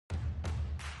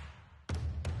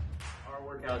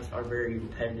Our workouts are very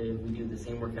repetitive. We do the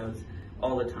same workouts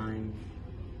all the time,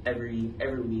 every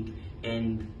week,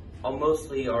 and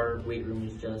mostly our weight room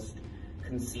is just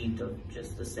conceived of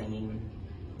just the same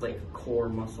like core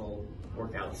muscle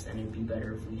workouts, and it'd be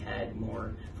better if we had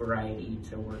more variety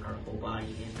to work our whole body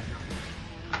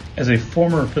in. As a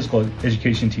former physical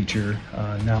education teacher,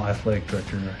 now athletic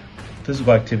director,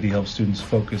 physical activity helps students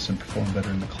focus and perform better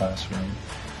in the classroom.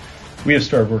 We have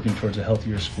started working towards a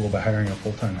healthier school by hiring a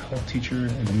full-time health teacher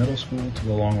in the middle school to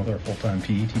go along with our full-time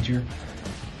PE teacher.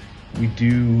 We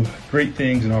do great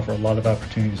things and offer a lot of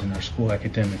opportunities in our school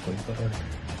academically, but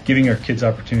giving our kids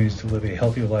opportunities to live a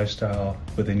healthier lifestyle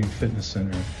with a new fitness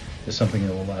center is something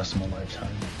that will last them a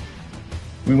lifetime.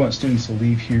 We want students to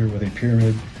leave here with a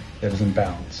pyramid that is in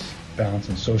balance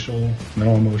in social,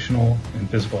 mental, emotional, and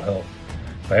physical health.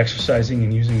 By exercising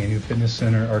and using a new fitness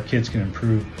center, our kids can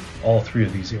improve all three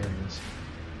of these areas.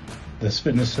 This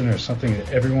fitness center is something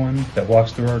that everyone that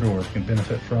walks through our doors can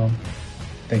benefit from.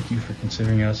 Thank you for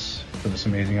considering us for this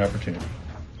amazing opportunity.